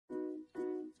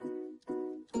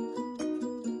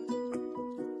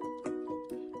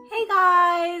Hey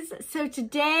guys! So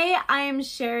today I am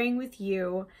sharing with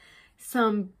you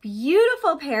some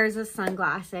beautiful pairs of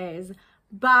sunglasses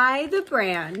by the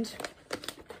brand.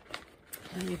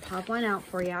 Let me pop one out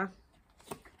for you.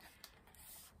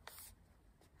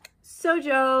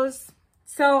 Sojos.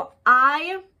 So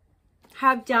I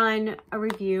have done a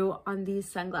review on these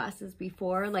sunglasses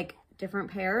before, like different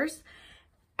pairs,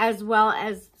 as well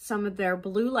as some of their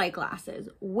blue light glasses,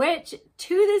 which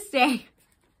to this day,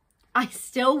 I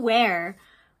still wear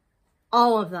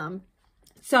all of them.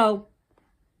 So,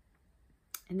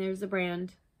 and there's the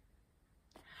brand.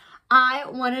 I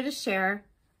wanted to share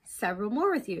several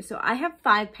more with you. So I have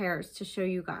 5 pairs to show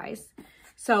you guys.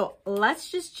 So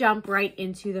let's just jump right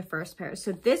into the first pair.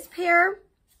 So this pair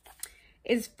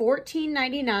is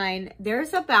 $14.99.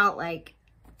 There's about like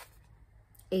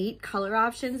 8 color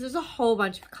options. There's a whole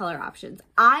bunch of color options.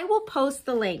 I will post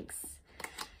the links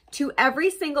to every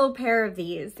single pair of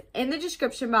these in the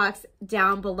description box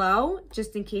down below,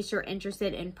 just in case you're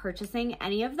interested in purchasing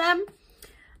any of them.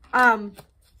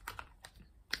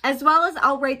 As well as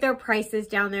I'll write their prices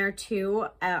down there too.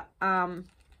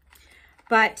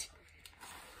 But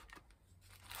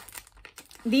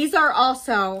these are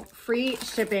also free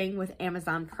shipping with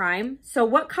Amazon Prime. So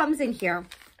what comes in here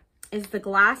is the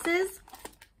glasses.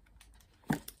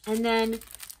 And then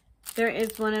there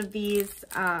is one of these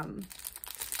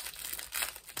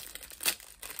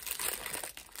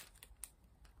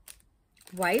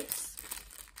wipes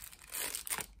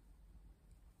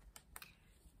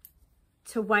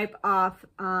to wipe off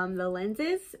the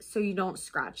lenses so you don't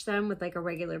scratch them with like a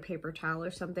regular paper towel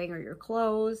or something, or your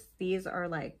clothes. These are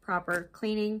like proper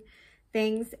cleaning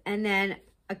things. And then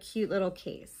a cute little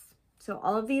case. So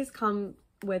all of these come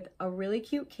with a really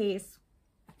cute case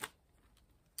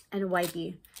and a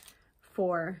wipey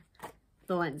for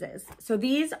the lenses. So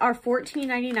these are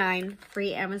 $14.99,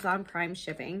 free Amazon Prime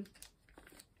shipping.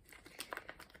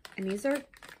 And these are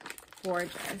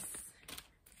gorgeous.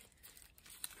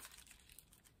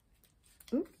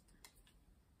 Ooh.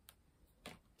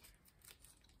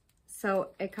 So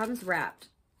it comes wrapped.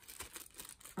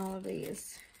 All of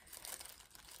these.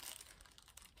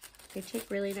 They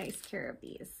take really nice care of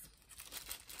these.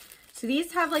 So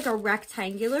these have like a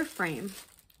rectangular frame,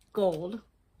 gold.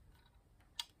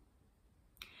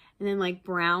 And then like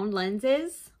brown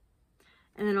lenses.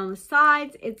 And then on the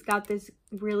sides, it's got this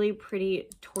really pretty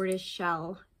tortoise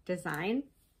shell design.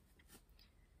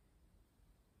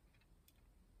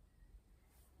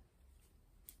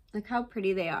 Look how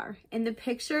pretty they are. In the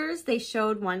pictures, they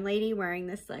showed one lady wearing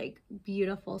this like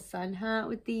beautiful sun hat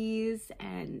with these,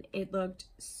 and it looked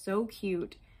so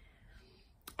cute.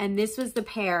 And this was the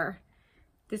pair.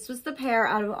 This was the pair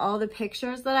out of all the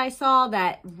pictures that I saw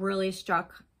that really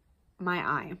struck my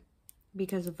eye,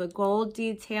 because of the gold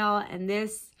detail. And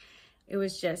this, it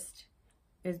was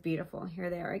beautiful. Here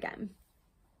they are again.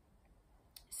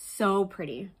 So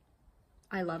pretty.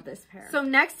 I love this pair. So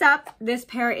next up, this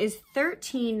pair is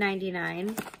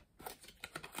 $13.99.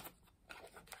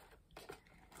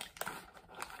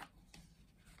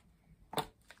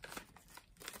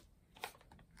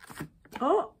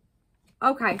 Oh,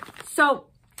 okay. So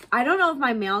I don't know if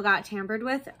my mail got tampered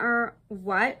with or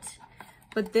what,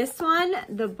 but this one,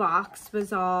 the box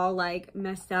was all like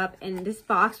messed up, and this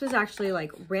box was actually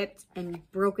like ripped and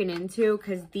broken into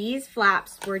because these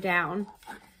flaps were down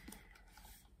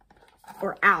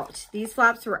or out. These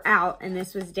flaps were out and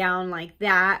this was down like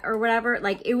that or whatever.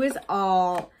 Like it was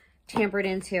all tampered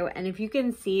into. And if you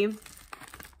can see,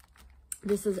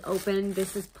 this is open,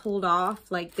 this is pulled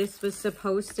off. Like this was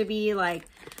supposed to be like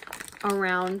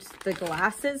around the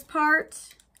glasses part,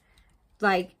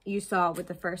 like you saw with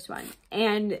the first one,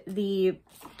 and the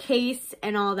case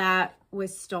and all that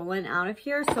was stolen out of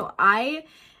here. So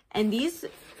and these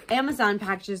Amazon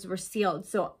packages were sealed,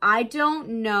 so I don't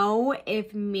know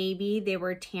if maybe they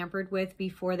were tampered with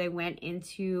before they went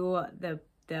into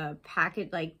the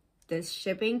packet, like this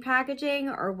shipping packaging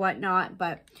or whatnot.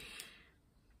 But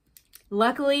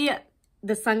luckily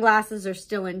the sunglasses are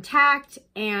still intact,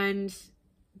 and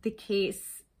the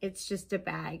case, it's just a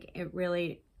bag. It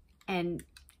really, and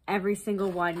every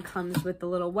single one comes with the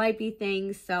little wipey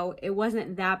thing, so it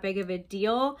wasn't that big of a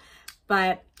deal.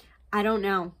 But I don't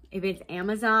know if it's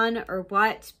Amazon or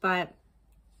what, but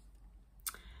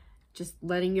just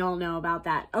letting y'all know about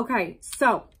that. Okay,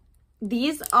 so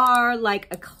these are like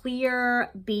a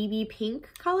clear baby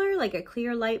pink color, like a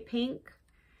clear light pink,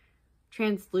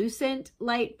 translucent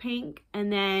light pink,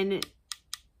 and then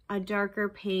a darker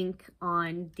pink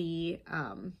on the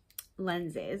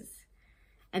lenses.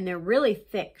 And they're really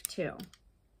thick too.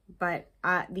 But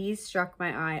these struck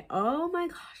my eye. Oh my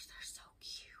gosh, they're so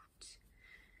cute.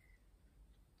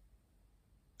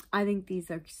 I think these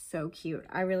are so cute.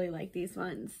 I really like these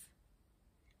ones.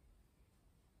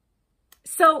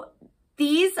 So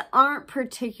these aren't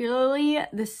particularly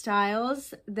the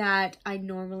styles that I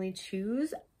normally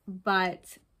choose,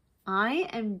 but I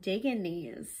am digging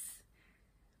these.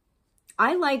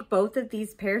 I like both of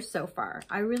these pairs so far.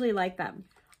 I really like them.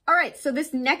 All right, so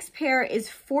this next pair is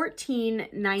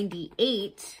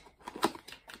 $14.98.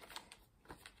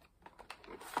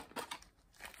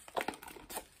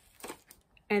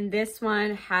 And this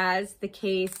one has the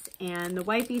case and the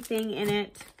wipey thing in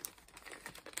it.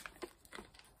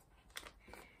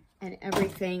 And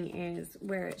everything is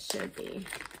where it should be.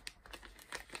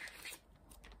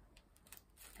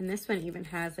 And this one even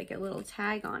has like a little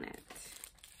tag on it.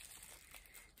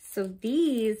 So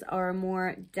these are a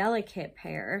more delicate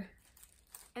pair.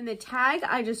 And the tag,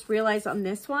 I just realized on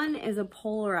this one, is a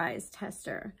polarized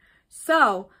tester.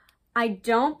 So I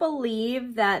don't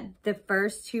believe that the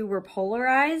first two were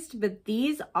polarized, but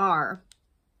these are.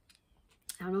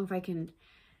 I don't know if I can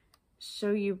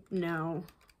show you. No,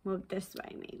 well, this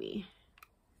way maybe.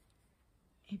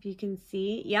 If you can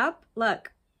see, yep,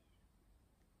 look.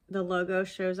 The logo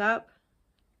shows up.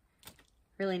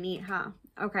 Really neat, huh?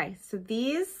 Okay, so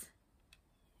these,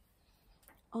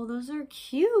 oh, those are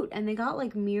cute. And they got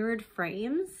like mirrored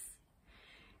frames.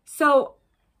 So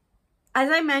as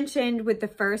I mentioned with the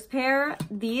first pair,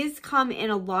 these come in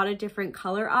a lot of different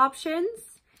color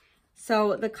options.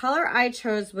 So the color I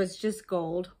chose was just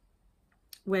gold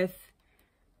with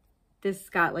this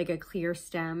got like a clear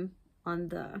stem on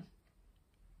the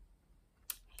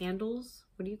handles.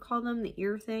 What do you call them? The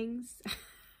ear things.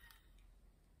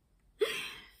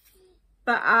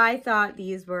 But I thought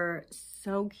these were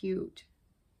so cute.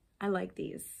 I like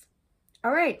these.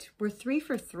 All right, we're 3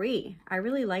 for 3. I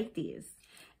really like these.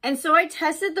 And so I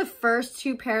tested the first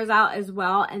two pairs out as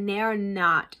well, and they are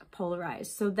not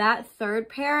polarized. So that third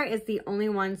pair is the only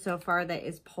one so far that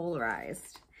is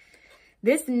polarized.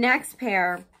 This next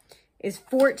pair is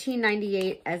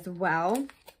 $14.98 as well.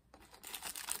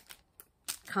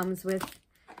 Comes with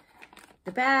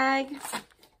the bag.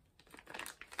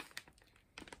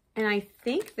 And I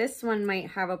think this one might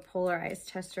have a polarized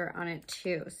tester on it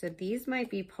too. So these might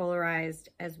be polarized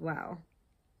as well.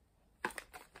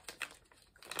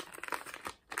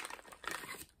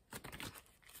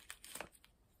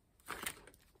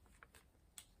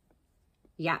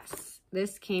 Yes,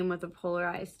 this came with a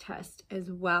polarized test as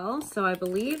well. So I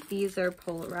believe these are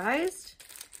polarized.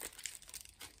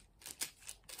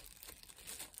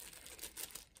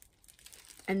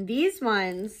 And these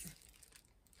ones,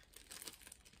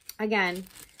 again,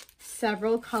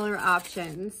 several color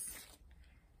options.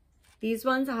 These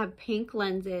ones have pink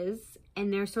lenses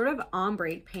and they're sort of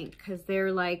ombre pink because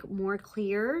they're like more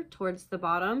clear towards the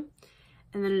bottom.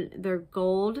 And then they're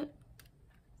gold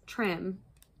trim.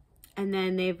 And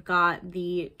then they've got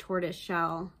the tortoise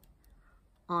shell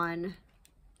on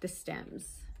the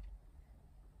stems.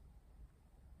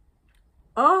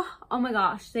 Oh my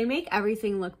gosh. They make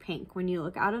everything look pink when you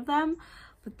look out of them.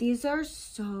 But these are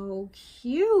so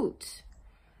cute.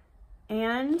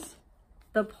 And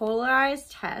the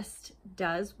polarized test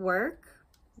does work.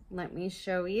 Let me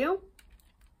show you.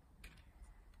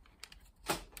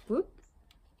 Whoop.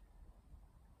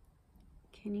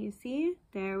 Can you see?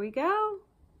 There we go.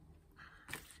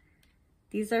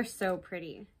 These are so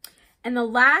pretty. And the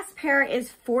last pair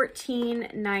is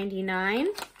 $14.99.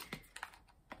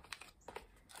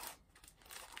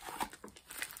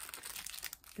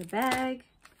 The bag.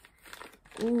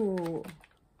 Ooh,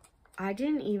 I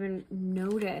didn't even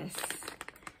notice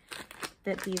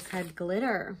that these had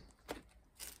glitter.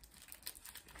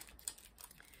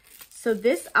 So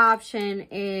this option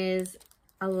is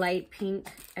a light pink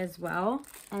as well.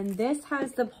 And this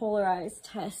has the polarized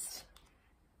test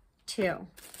too.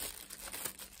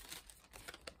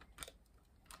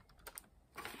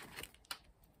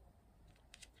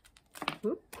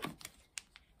 Whoop.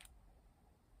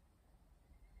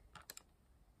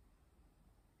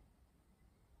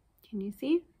 Can you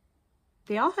see?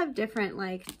 They all have different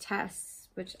like tests,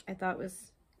 which I thought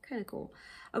was kind of cool.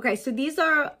 Okay, so these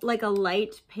are like a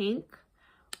light pink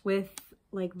with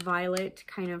like violet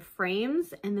kind of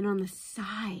frames. And then on the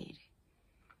side,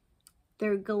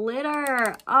 they're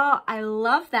glitter. Oh, I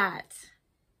love that.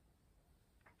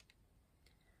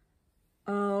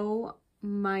 Oh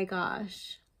my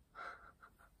gosh.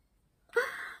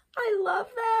 I love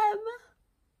them.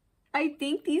 I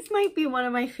think these might be one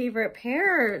of my favorite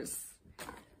pairs.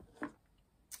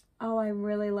 Oh, I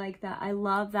really like that. I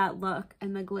love that look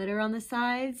and the glitter on the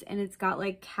sides, and it's got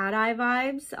like cat eye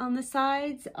vibes on the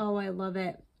sides. Oh, I love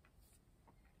it.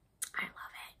 I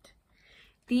love it.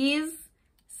 These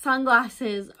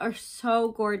sunglasses are so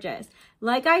gorgeous.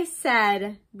 Like I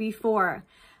said before,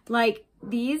 like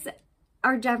these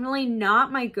are definitely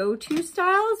not my go-to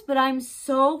styles, but I'm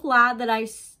so glad that I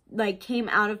like came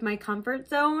out of my comfort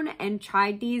zone and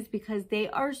tried these because they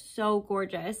are so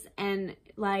gorgeous and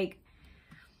like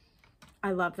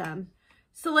I love them.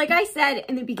 So like I said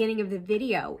in the beginning of the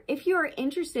video, if you are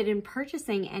interested in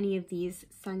purchasing any of these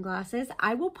sunglasses,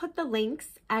 I will put the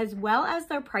links as well as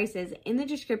their prices in the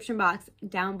description box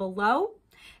down below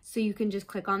so you can just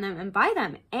click on them and buy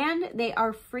them. And they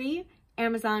are free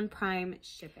Amazon Prime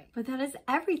shipping. But that is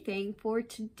everything for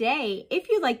today. If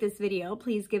you like this video,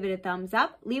 please give it a thumbs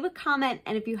up, leave a comment,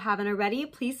 and if you haven't already,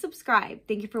 please subscribe.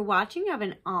 Thank you for watching. Have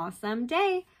an awesome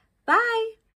day. Bye.